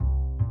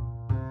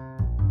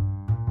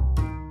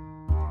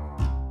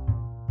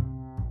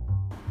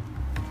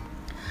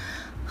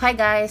Hi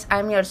guys,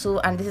 I'm your Sue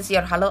and this is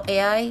your Hello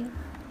AI.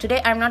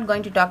 Today I'm not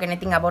going to talk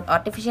anything about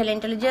artificial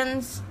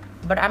intelligence,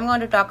 but I'm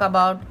going to talk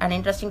about an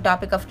interesting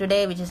topic of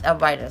today, which is a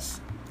virus.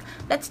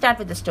 Let's start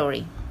with the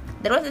story.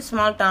 There was a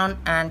small town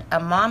and a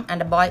mom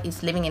and a boy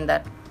is living in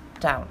that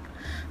town.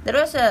 There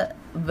was a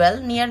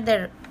well near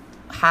their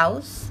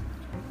house.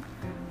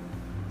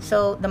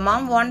 So the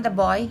mom warned the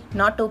boy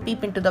not to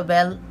peep into the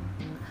well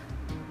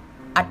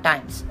at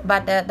times,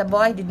 but the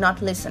boy did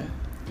not listen.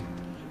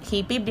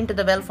 He peeped into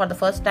the well for the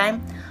first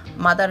time.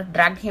 Mother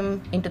dragged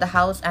him into the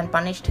house and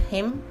punished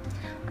him.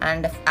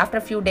 And after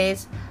a few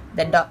days,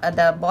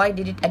 the boy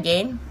did it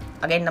again.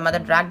 Again, the mother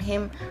dragged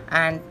him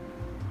and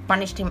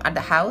punished him at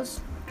the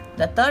house.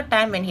 The third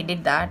time when he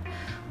did that,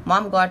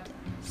 mom got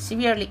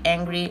severely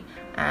angry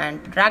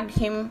and dragged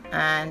him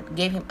and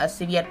gave him a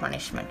severe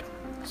punishment.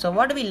 So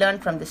what do we learn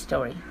from this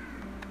story?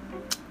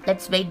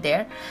 Let's wait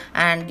there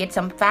and get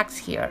some facts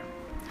here.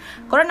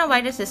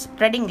 Coronavirus is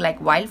spreading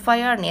like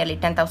wildfire. Nearly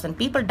 10,000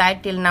 people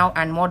died till now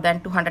and more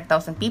than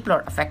 200,000 people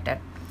are affected.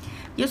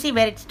 You see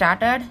where it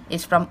started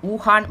is from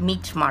Wuhan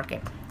meat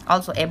market.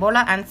 Also,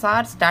 Ebola and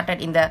SARS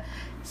started in the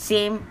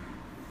same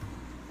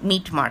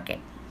meat market.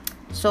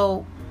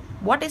 So,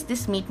 what is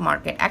this meat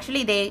market?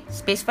 Actually, they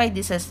specify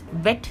this as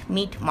wet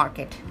meat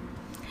market.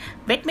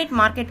 Wet meat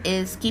market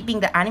is keeping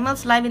the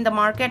animals live in the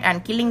market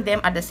and killing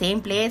them at the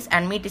same place,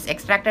 and meat is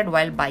extracted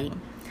while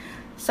buying.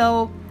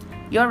 So,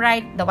 you're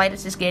right, the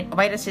virus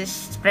is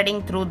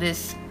spreading through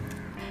this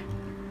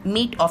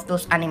meat of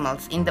those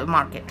animals in the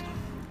market.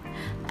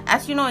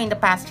 As you know, in the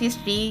past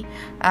history,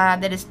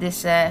 there is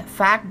this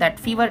fact that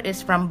fever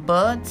is from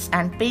birds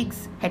and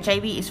pigs,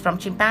 HIV is from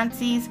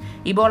chimpanzees,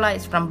 Ebola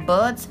is from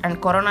birds,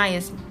 and corona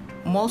is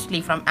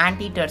mostly from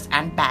anteaters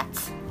and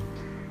bats.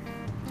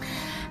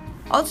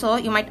 Also,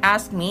 you might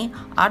ask me,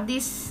 are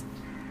these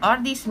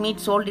meat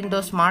sold in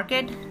those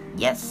market?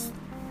 Yes,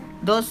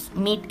 those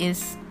meat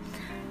is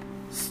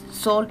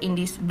sold in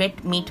this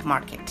wet meat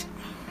market.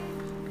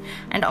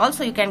 And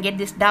also you can get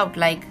this doubt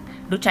like,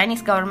 do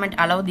Chinese government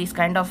allow this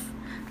kind of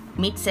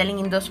meat selling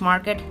in those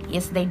market?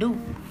 Yes, they do.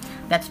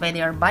 That's why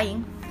they are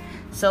buying.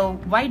 So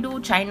why do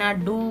China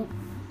do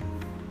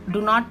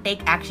not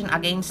take action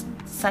against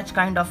such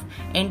kind of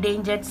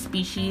endangered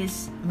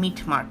species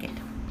meat market?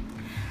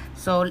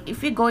 So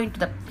if we go into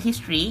the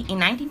history, in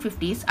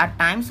 1950s at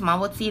times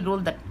Mao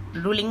Zedong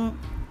ruling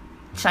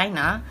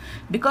China,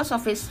 because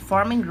of his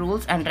farming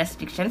rules and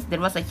restrictions, there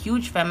was a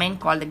huge famine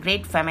called the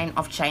Great Famine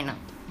of China.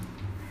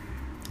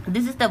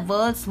 This is the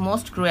world's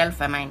most cruel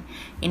famine.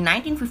 In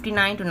 1959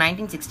 to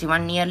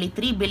 1961, nearly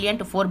 3 billion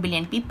to 4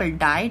 billion people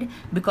died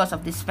because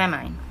of this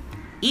famine.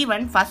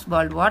 Even First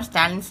World War,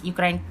 Stalin's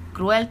Ukraine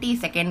cruelty,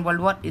 Second World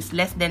War is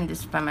less than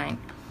this famine.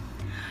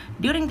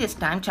 During this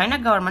time, China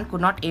government could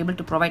not able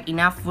to provide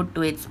enough food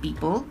to its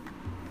people.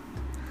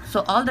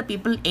 So all the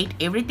people ate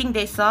everything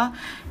they saw,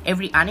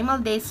 every animal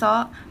they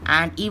saw,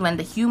 and even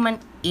the human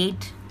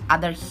ate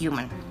other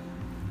human.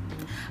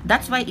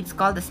 That's why it's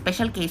called the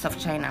special case of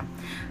China.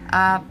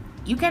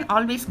 You can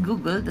always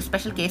Google the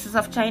special cases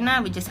of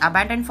China, which is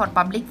abandoned for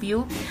public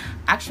view.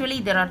 Actually,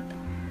 there are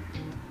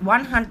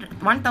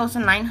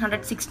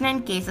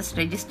 1,969 cases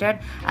registered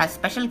as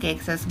special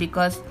cases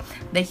because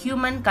the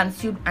human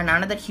consumed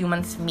another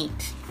human's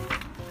meat.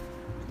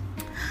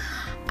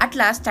 At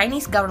last,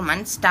 Chinese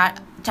government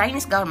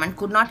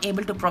could not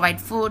able to provide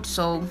food,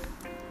 so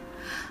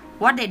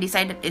what they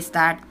decided is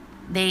that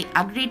they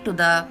agreed to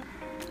the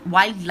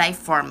wildlife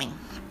farming.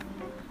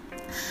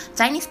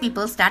 Chinese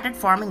people started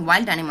farming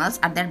wild animals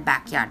at their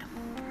backyard.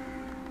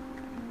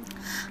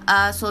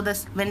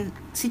 When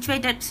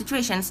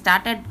situation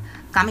started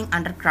coming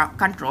under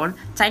control,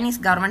 Chinese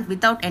government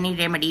without any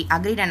remedy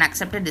agreed and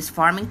accepted this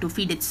farming to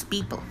feed its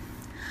people.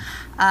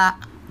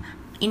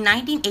 In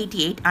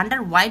 1988,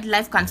 under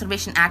Wildlife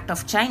Conservation Act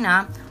of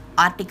China,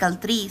 Article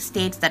 3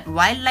 states that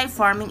wildlife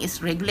farming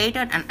is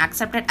regulated and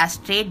accepted as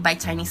trade by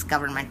Chinese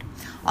government.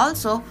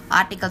 Also,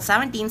 Article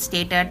 17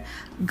 stated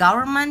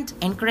government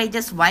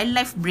encourages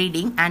wildlife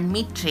breeding and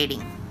meat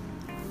trading.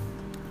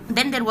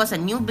 Then there was a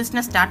new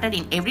business started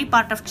in every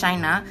part of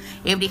China.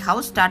 Every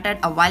house started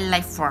a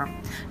wildlife farm.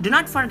 Do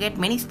not forget,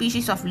 many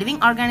species of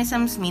living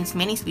organisms means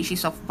many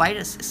species of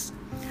viruses.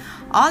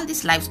 All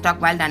these livestock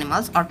wild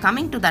animals are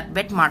coming to that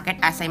wet market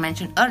as I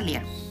mentioned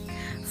earlier.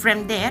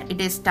 From there, it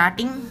is the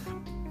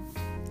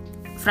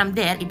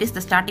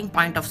starting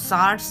point of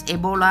SARS,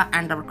 Ebola,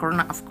 and our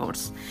corona, of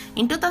course.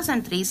 In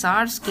 2003,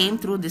 SARS came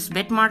through this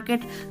wet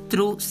market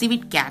through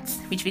civet cats,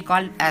 which we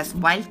call as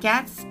wild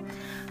cats.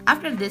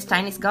 After this,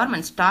 Chinese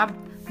government stopped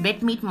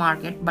wet meat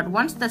market, but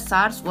once the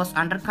SARS was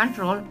under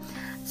control,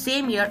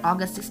 same year,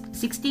 August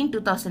 16,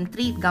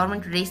 2003,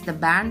 government raised the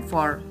ban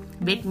for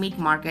wet meat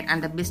market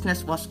and the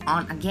business was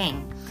on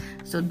again.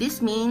 So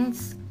this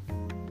means,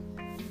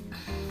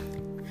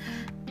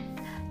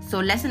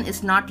 lesson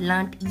is not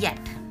learnt yet.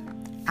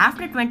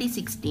 After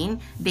 2016,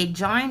 they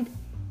joined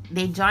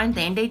the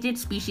endangered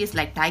species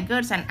like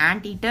tigers and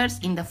anteaters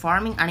in the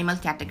farming animal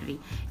category.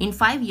 In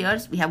 5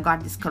 years, we have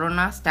got this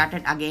corona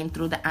started again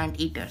through the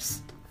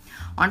anteaters.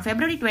 On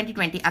February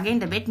 2020, again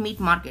the wet meat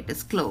market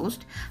is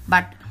closed,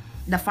 but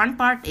the fun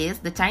part is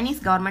the Chinese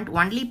government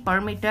only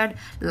permitted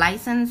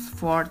license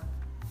for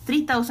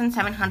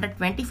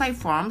 3,725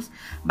 farms,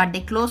 but they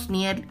closed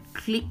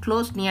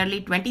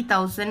nearly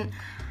 20,000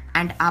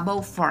 and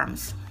above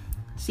farms.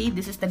 See,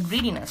 this is the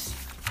greediness.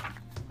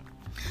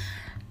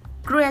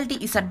 Cruelty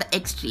is at the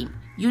extreme.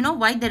 You know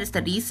why there is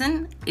the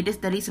reason? It is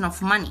the reason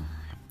of money.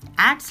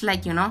 Ads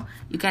like,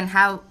 you can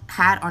have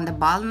hair on the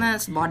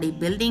baldness,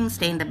 bodybuilding,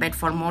 stay in the bed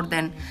for more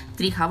than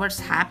 3 hours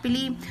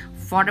happily,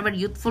 forever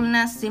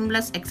youthfulness,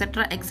 seamless,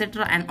 etc.,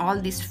 etc., and all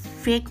this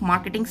fake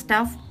marketing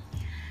stuff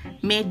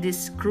made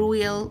this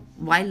cruel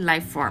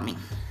wildlife farming.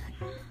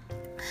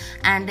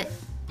 And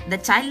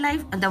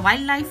the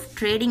wildlife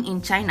trading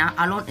in China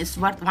alone is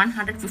worth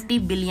 150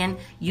 billion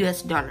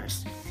US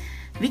dollars.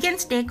 We can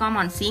stay calm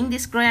on seeing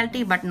this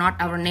cruelty, but not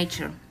our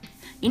nature.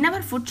 In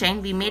our food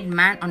chain, we made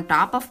man on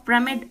top of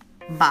pyramid,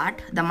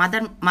 but the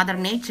mother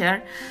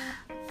nature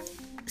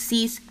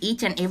sees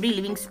each and every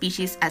living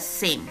species as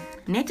same.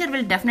 Nature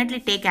will definitely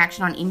take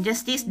action on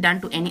injustice done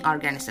to any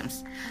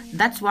organisms.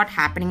 That's what's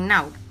happening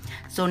now.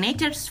 So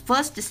nature's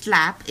first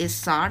slap is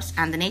SARS,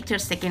 and the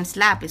nature's second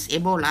slap is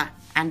Ebola,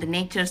 and the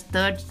nature's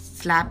third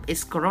slap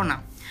is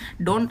Corona.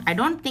 I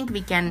don't think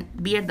we can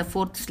bear the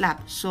fourth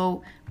slap,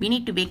 so we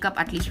need to wake up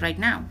at least right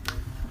now.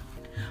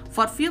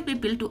 For few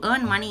people to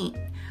earn money,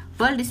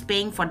 world is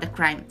paying for the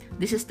crime.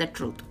 This is the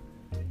truth.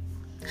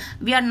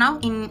 We are now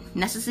in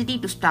necessity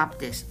to stop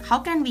this. How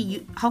can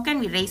we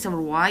raise our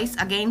voice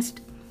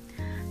against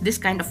this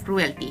kind of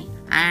cruelty,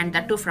 and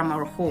that too from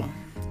our home?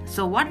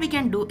 So what we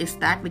can do is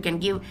that we can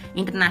give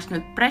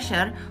international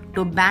pressure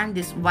to ban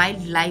this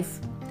wildlife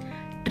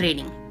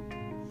trading.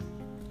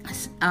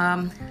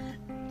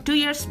 2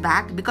 years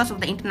back, because of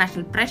the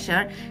international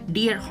pressure,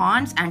 deer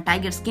horns and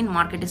tiger skin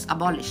market is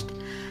abolished.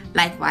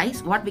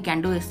 Likewise, what we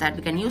can do is that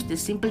we can use this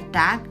simple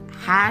tag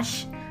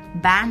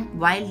 #ban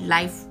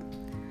wildlife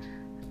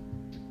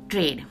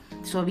trade.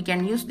 So we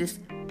can use this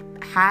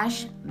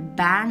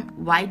 #ban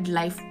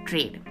wildlife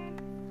trade.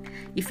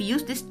 If we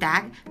use this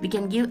tag, we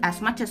can give as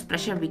much as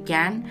pressure we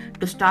can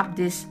to stop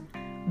this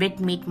wet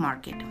meat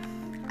market.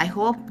 I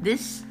hope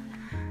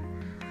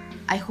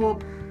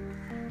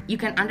you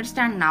can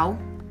understand now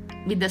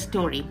with the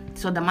story.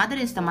 So the mother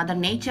is the mother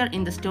nature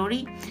in the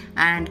story,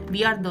 and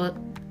we are the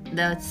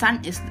sun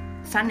is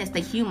the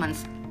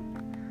humans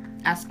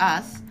as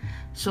us.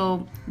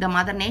 So the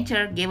mother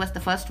nature gave us the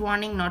first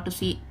warning not to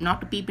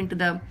peep into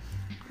the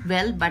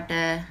well, but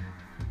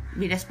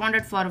we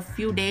responded for a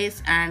few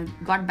days and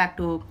got back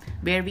to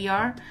where we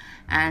are.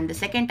 And the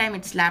second time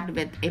it slapped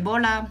with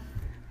Ebola.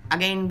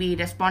 Again we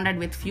responded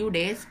with few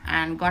days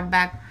and got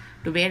back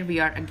to where we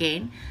are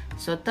again.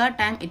 So third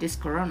time it is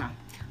Corona.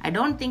 I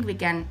don't think we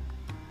can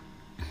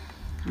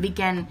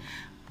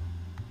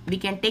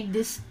take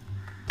this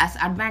as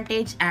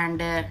advantage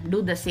and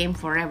do the same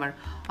forever.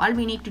 All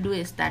we need to do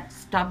is that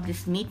stop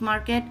this meat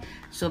market,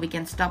 so we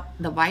can stop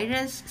the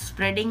virus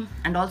spreading,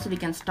 and also we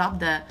can stop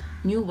the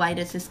new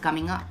viruses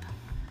coming up.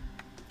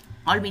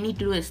 All we need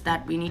to do is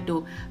that we need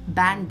to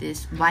ban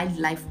this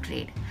wildlife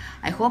trade.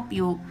 I hope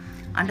you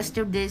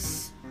understood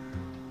this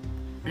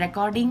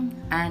recording,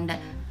 and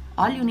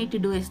all you need to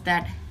do is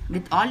that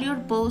with all your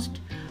posts,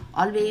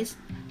 always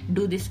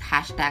do this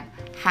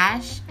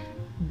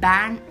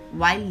 #ban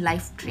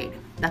wildlife trade.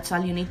 That's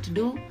all you need to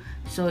do.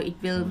 So it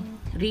will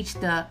reach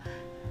the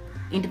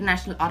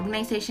international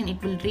organization,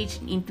 it will reach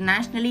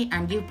internationally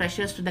and give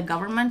pressures to the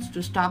governments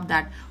to stop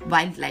that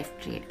wildlife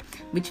trade,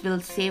 which will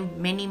save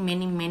many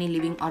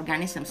living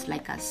organisms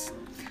like us.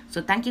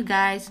 So thank you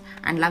guys,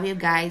 and love you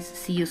guys.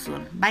 See you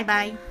soon. Bye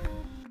bye.